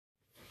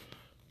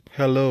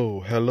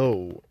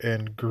Hello,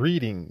 and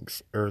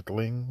greetings,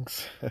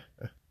 Earthlings.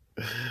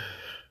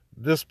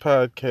 This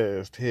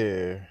podcast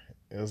here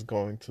is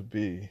going to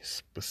be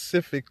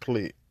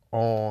specifically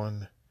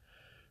on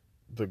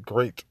the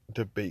great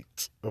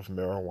debate of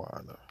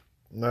marijuana.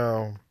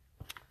 Now,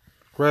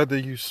 whether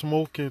you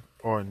smoke it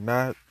or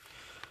not,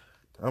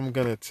 I'm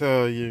going to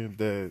tell you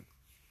that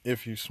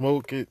if you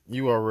smoke it,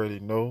 you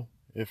already know.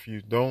 If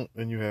you don't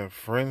and you have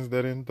friends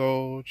that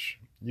indulge,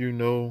 you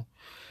know.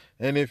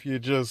 And if you're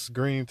just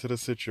green to the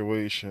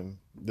situation,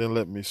 then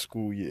let me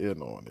school you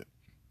in on it.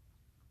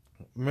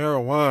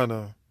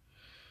 Marijuana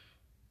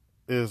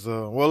is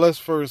well, let's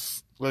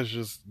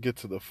just get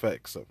to the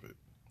facts of it.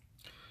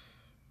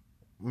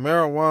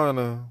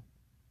 Marijuana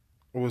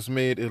was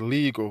made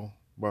illegal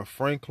by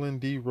Franklin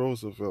D.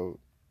 Roosevelt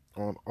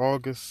on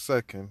August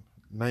 2nd,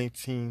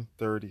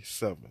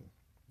 1937.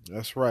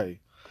 That's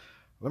right.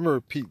 Let me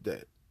repeat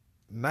that.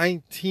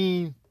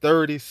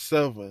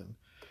 1937.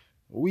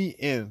 We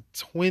in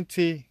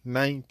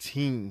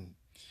 2019.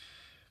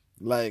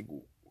 Like,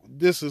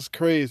 this is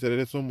crazy that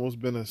it's almost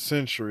been a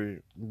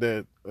century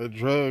that a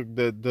drug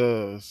that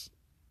does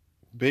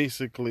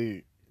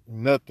basically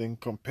nothing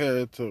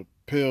compared to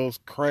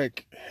pills,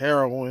 crack,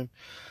 heroin,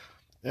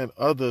 and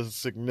other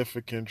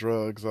significant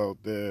drugs out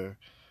there,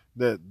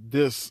 that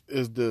this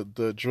is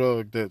the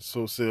drug that's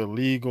so say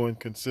illegal and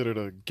considered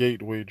a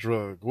gateway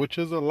drug, which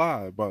is a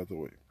lie, by the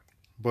way.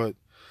 But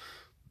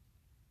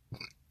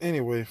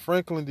anyway,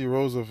 Franklin D.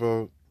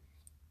 Roosevelt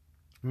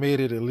made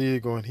it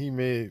illegal, and he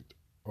made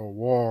a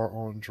war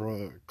on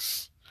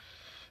drugs,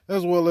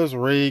 as well as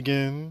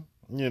Reagan,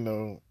 and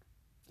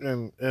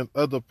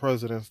other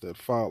presidents that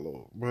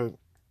followed. But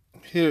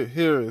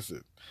here is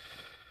it.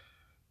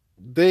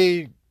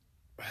 They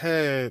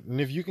had, and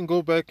if you can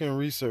go back and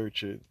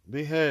research it,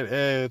 they had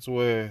ads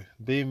where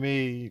they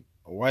made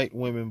white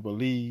women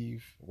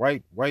believe,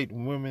 white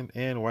women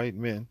and white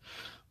men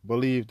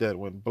believe that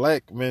when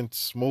black men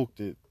smoked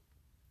it,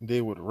 they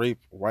would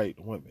rape white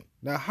women.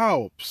 Now,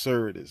 how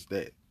absurd is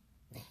that?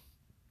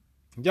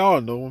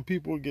 Y'all know when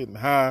people are getting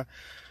high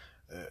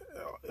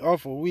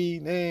off of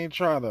weed, they ain't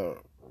trying to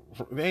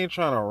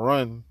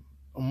run,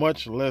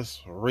 much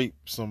less rape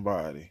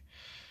somebody.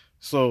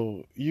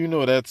 So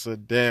that's a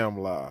damn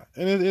lie.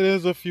 And it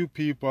is a few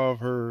people I've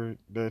heard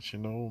that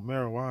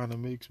marijuana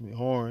makes me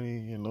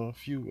horny. A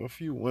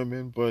few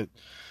women, but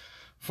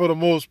for the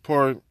most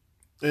part,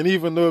 and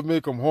even though it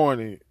make them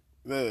horny,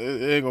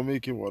 it ain't gonna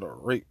make you want to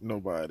rape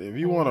nobody. If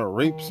you want to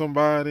rape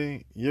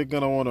somebody, you're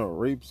gonna want to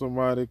rape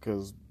somebody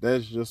because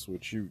that's just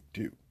what you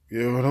do.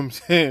 You know what I'm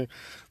saying?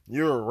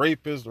 You're a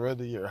rapist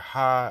whether you're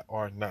high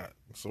or not.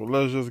 So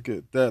let's just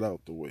get that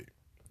out the way.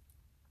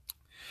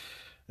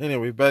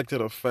 Anyway, back to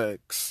the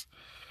facts.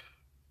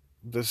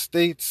 The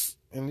states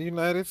in the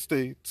United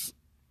States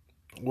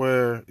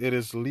where it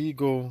is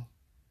legal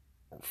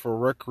for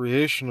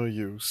recreational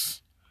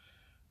use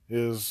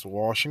is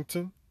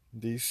Washington,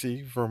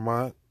 D.C.,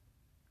 Vermont,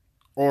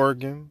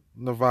 Oregon,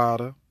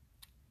 Nevada,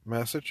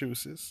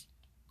 Massachusetts,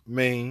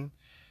 Maine,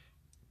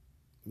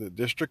 the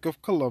District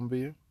of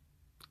Columbia,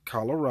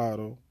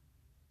 Colorado,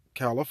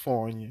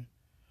 California,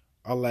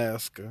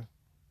 Alaska,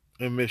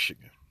 and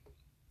Michigan.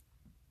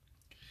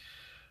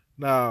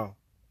 Now,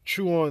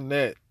 chew on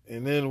that,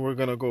 and then we're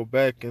going to go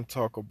back and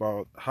talk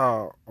about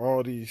how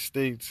all these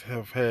states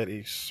have had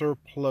a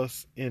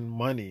surplus in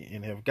money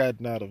and have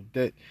gotten out of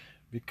debt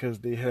because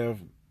they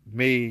have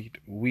made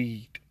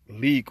weed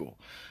legal,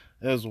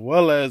 as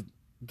well as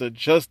the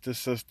justice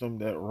system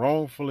that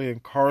wrongfully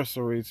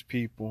incarcerates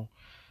people.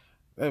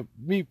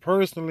 Me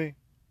personally,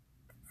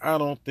 I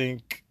don't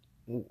think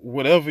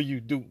whatever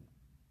you do,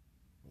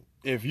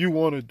 if you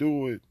want to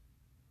do it,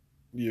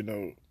 you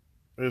know,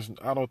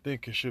 I don't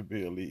think it should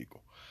be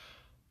illegal,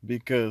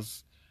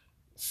 because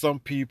some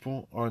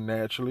people are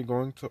naturally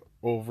going to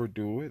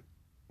overdo it,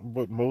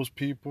 but most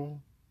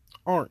people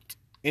aren't.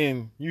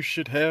 And you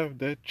should have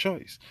that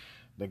choice.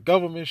 The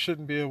government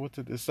shouldn't be able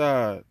to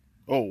decide,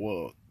 oh,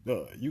 well,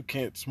 you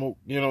can't smoke,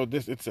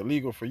 this, it's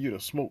illegal for you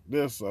to smoke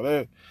this or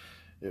that.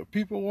 If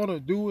people want to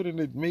do it and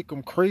it make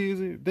them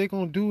crazy, they're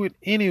going to do it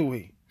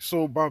anyway.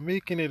 So by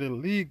making it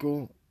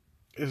illegal,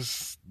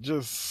 it's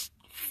just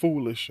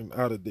foolish and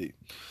out of date.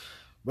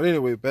 But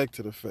anyway, back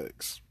to the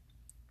facts.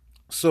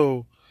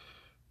 So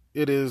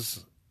it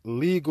is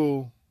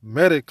legal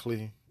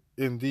medically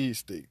in these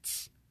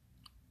states: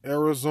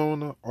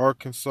 Arizona,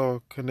 Arkansas,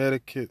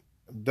 Connecticut,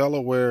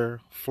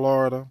 Delaware,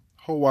 Florida,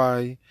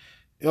 Hawaii,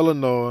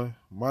 Illinois,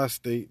 my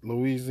state,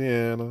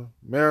 Louisiana,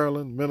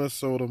 Maryland,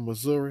 Minnesota,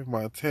 Missouri,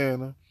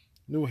 Montana,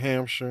 New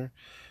Hampshire,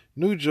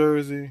 New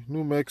Jersey,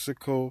 New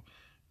Mexico,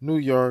 New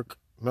York,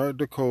 North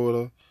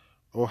Dakota,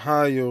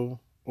 Ohio,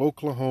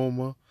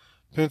 Oklahoma,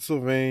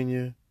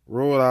 Pennsylvania,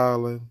 Rhode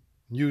Island,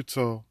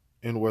 Utah,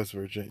 and West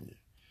Virginia.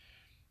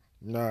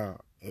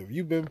 Now, if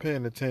you've been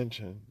paying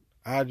attention,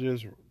 I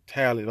just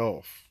tallied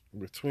off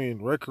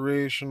between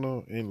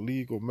recreational and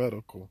legal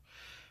medical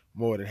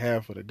more than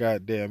half of the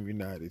goddamn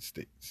United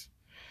States.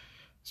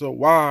 So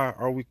why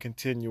are we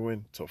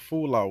continuing to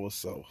fool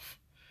ourselves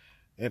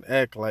and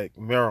act like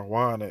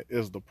marijuana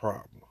is the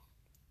problem.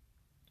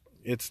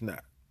 It's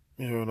not.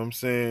 You know what I'm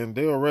saying?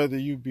 They'll rather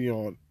you be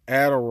on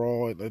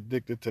Adderall and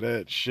addicted to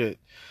that shit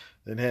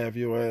than have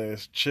your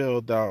ass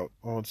chilled out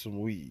on some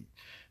weed.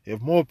 If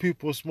more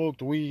people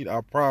smoked weed,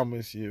 I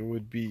promise you it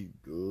would be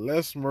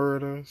less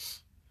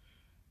murders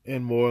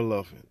and more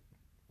loving.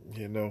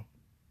 You know,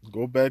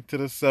 go back to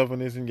the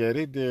 70s and yeah,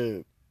 they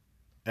did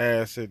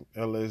acid,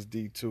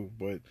 LSD too,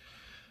 but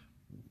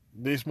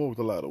they smoked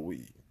a lot of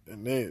weed.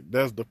 And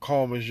that's the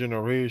calmest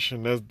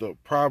generation. That's the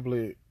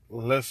probably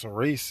less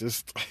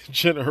racist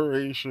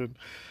generation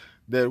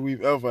that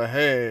we've ever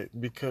had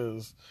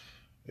because,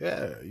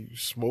 yeah, you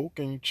smoke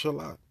and you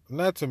chill out.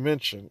 Not to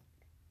mention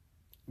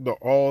the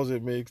alls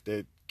it makes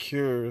that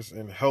cures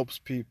and helps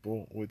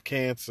people with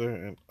cancer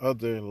and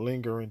other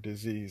lingering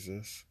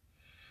diseases.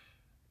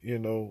 You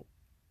know,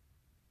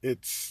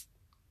 it's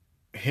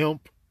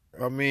hemp.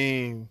 I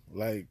mean,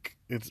 like,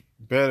 it's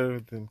better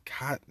than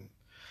cotton.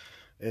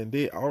 And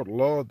they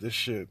outlawed this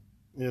shit,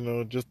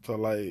 just to,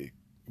 like,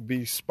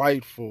 be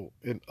spiteful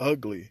and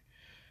ugly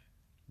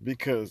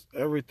because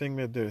everything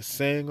that they're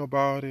saying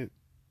about it,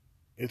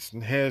 it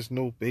has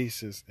no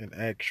basis in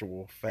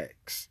actual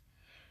facts.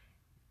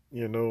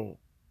 You know,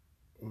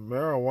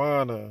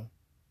 marijuana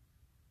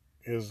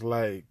is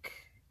like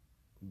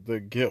the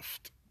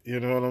gift. You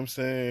know what I'm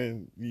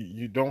saying?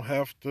 You don't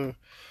have to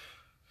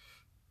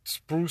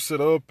spruce it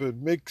up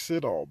and mix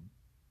it or,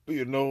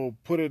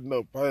 put it in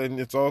a, and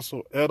it's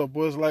also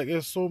edible. It's like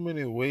there's so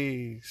many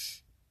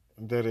ways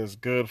that it's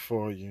good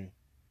for you.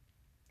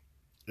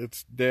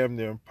 It's damn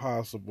near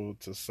impossible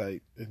to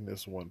cite in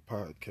this one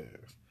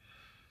podcast.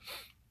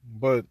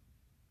 But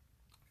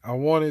I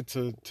wanted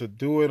to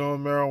do it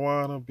on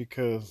marijuana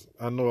because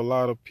I know a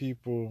lot of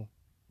people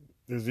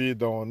is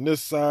either on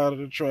this side of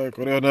the track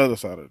or they're on the other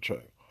side of the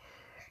track.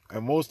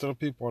 And most of the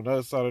people on the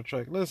other side of the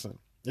track, listen,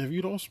 if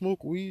you don't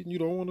smoke weed and you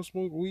don't want to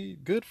smoke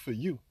weed, good for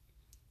you.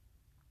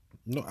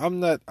 No, I'm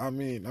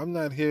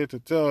not here to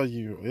tell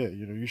you, yeah,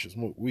 you should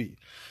smoke weed.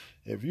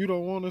 If you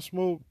don't want to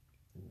smoke,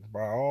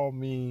 by all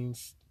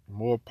means,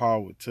 more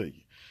power to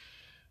you.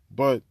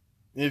 But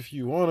if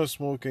you want to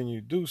smoke and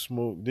you do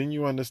smoke, then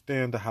you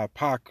understand the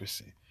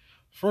hypocrisy.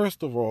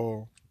 First of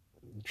all,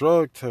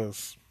 drug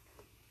tests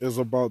is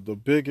about the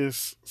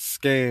biggest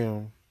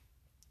scam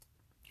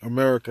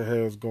America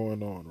has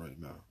going on right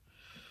now.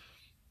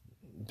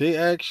 They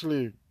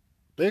actually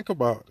think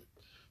about it.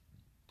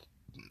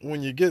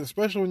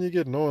 Especially when you're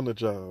getting on the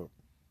job,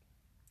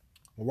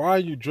 why are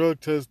you drug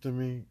testing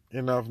me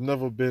and I've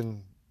never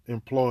been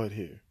employed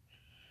here?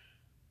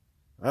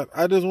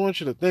 I just want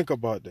you to think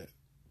about that.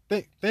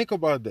 Think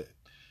about that.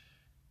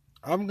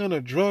 I'm gonna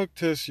drug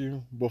test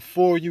you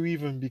before you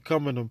even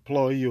become an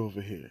employee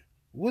over here.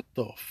 What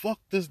the fuck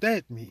does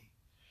that mean?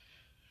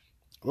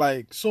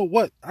 Like, so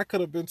what? I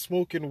could have been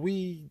smoking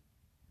weed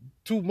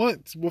 2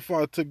 months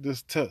before I took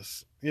this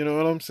test. You know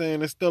what I'm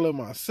saying? It's still in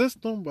my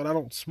system, but I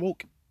don't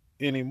smoke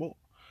anymore.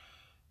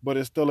 But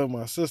it's still in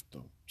my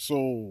system. So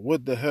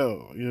what the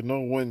hell?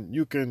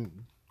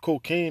 When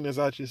cocaine is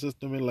out your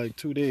system in like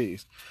 2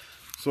 days.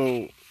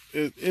 So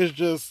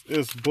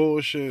it's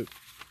bullshit.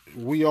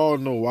 We all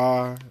know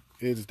why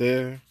it's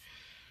there.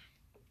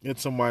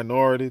 It's a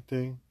minority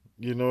thing.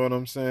 You know what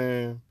I'm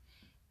saying?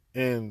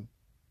 And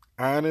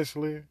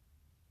honestly,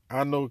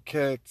 I know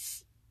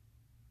cats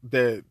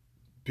that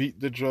beat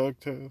the drug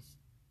test.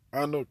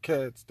 I know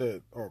cats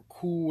that are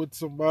cool with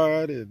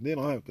somebody and they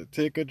don't have to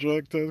take a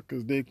drug test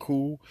because they're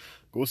cool.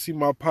 Go see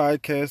my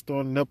podcast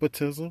on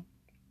nepotism.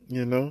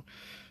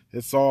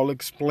 It's all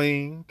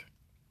explained.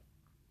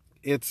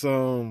 It's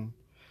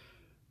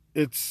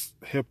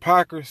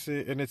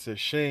hypocrisy and it's a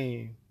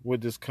shame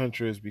what this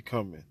country is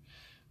becoming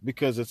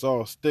because it's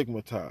all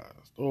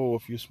stigmatized. Oh,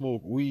 if you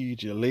smoke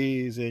weed, you're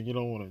lazy and you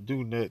don't want to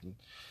do nothing.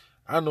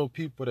 I know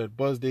people that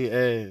buzz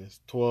their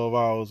ass 12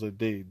 hours a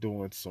day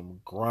doing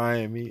some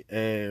grimy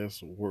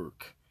ass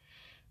work.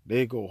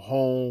 They go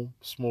home,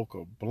 smoke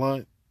a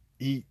blunt,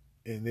 eat,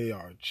 and they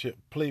are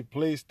play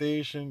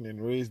PlayStation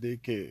and raise their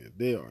kids.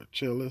 They are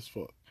chill as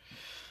fuck.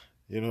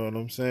 You know what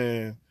I'm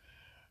saying?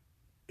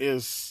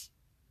 It's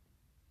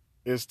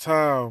it's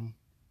time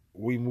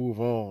we move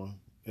on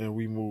and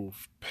we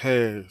move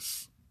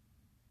past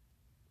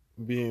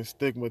being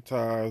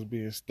stigmatized,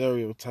 being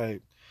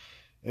stereotyped,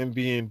 and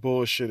being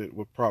bullshitted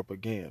with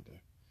propaganda.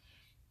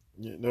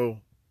 You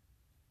know,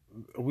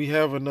 we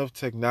have enough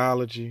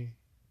technology.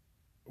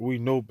 We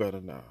know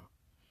better now.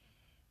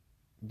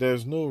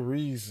 There's no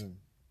reason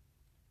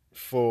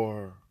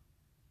for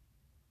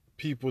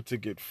people to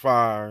get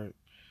fired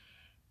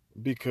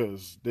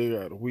because they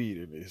got weed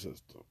in their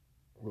system.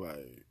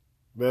 Like,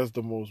 that's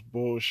the most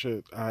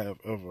bullshit I have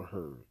ever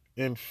heard.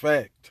 In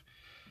fact,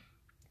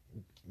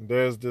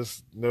 there was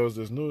this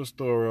news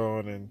story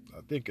on, and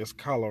I think it's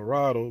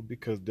Colorado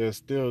because they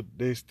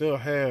still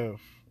have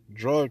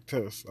drug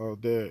tests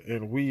out there,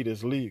 and weed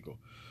is legal.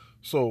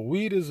 So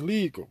weed is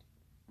legal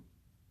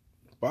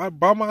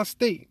by my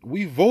state.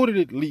 We voted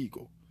it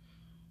legal,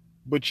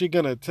 but you're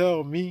gonna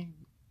tell me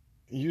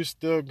you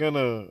still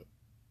gonna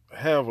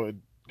have a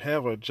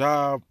have a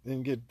job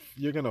and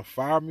you're gonna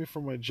fire me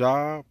from a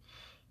job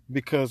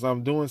because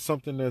I'm doing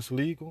something that's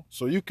legal.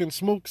 So you can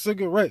smoke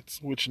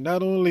cigarettes, which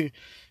not only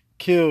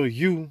kill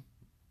you,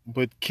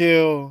 but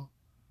kill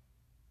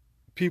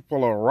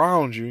people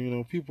around you. You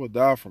know, people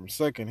die from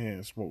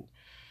secondhand smoke.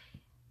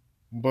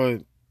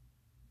 But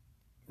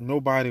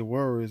nobody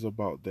worries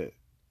about that.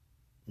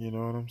 You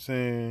know what I'm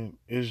saying?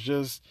 It's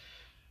just,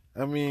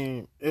 I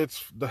mean,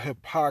 it's the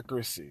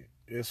hypocrisy.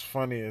 It's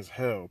funny as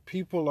hell.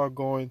 People are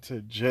going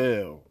to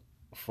jail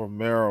for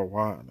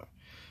marijuana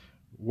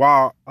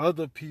while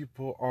other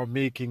people are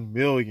making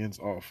millions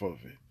off of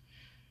it.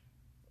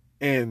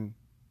 And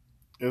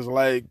it's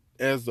like,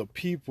 as the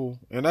people,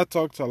 and I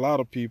talk to a lot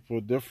of people,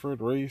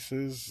 different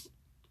races,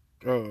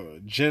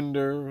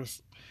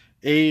 genders,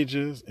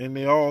 ages, and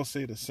they all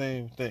say the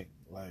same thing.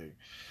 Like,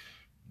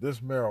 this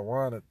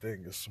marijuana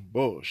thing is some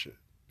bullshit.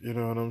 You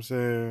know what I'm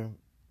saying?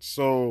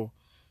 So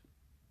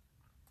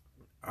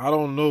I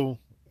don't know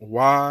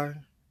why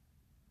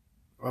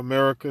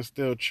America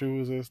still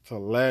chooses to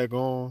lag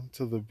on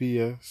to the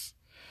BS,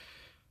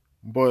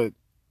 but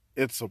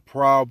it's a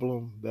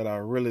problem that I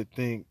really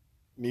think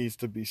needs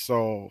to be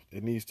solved.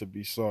 It needs to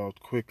be solved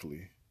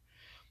quickly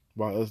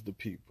by us, the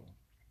people.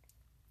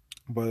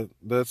 But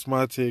that's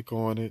my take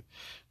on it.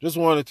 Just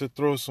wanted to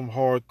throw some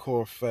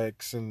hardcore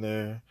facts in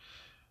there.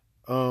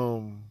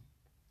 Um,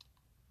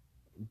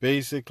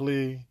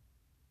 Basically,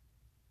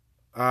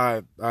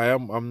 I'm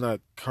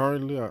not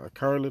currently, I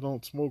currently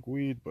don't smoke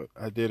weed, but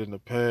I did in the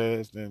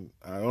past, and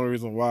the only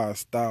reason why I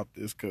stopped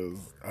is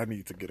because I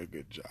need to get a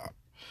good job.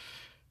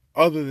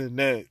 Other than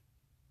that,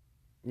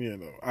 you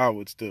know, I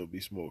would still be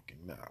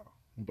smoking now,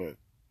 but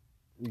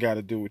you got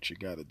to do what you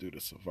got to do to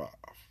survive.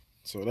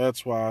 So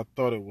that's why I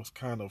thought it was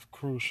kind of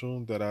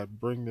crucial that I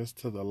bring this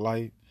to the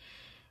light,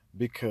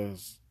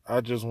 because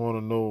I just want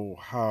to know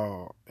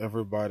how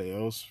everybody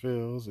else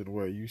feels and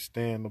where you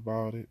stand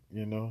about it,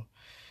 you know.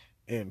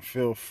 And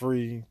feel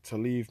free to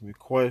leave me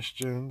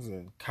questions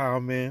and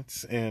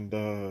comments,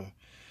 and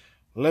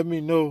let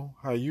me know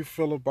how you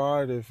feel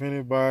about it. If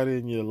anybody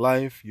in your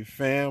life, your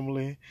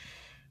family,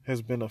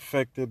 has been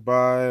affected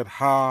by it,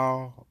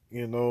 how,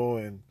 you know,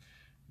 and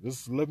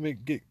just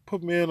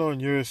put me in on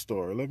your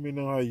story. Let me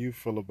know how you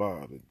feel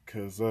about it,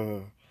 because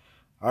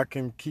I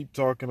can keep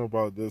talking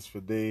about this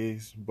for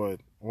days, but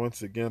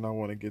once again, I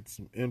want to get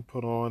some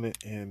input on it,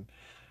 and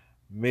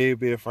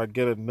maybe if I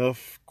get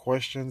enough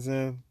questions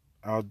in,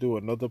 I'll do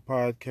another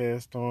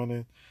podcast on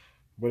it.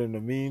 But in the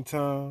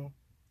meantime,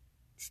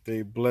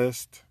 stay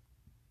blessed,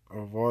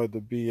 avoid the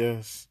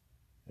BS,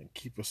 and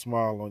keep a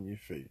smile on your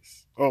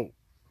face. Oh,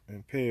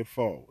 and pay it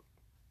forward.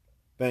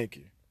 Thank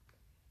you.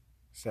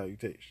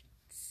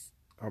 Salutations.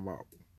 I'm out.